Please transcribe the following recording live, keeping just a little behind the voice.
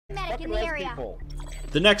Medic in the area.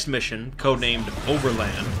 The next mission, codenamed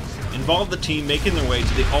Overland, involved the team making their way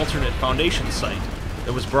to the alternate Foundation site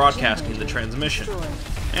that was broadcasting the transmission,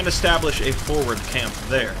 and establish a forward camp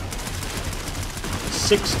there.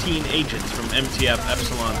 16 agents from MTF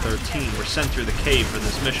Epsilon 13 were sent through the cave for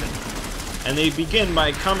this mission, and they begin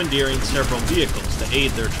by commandeering several vehicles to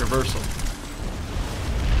aid their traversal.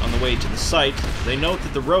 On the way to the site, they note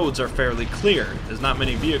that the roads are fairly clear, as not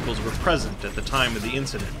many vehicles were present at the time of the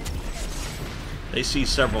incident. They see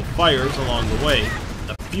several fires along the way,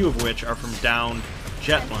 a few of which are from downed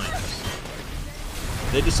jetliners.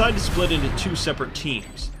 They decide to split into two separate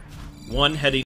teams, one heading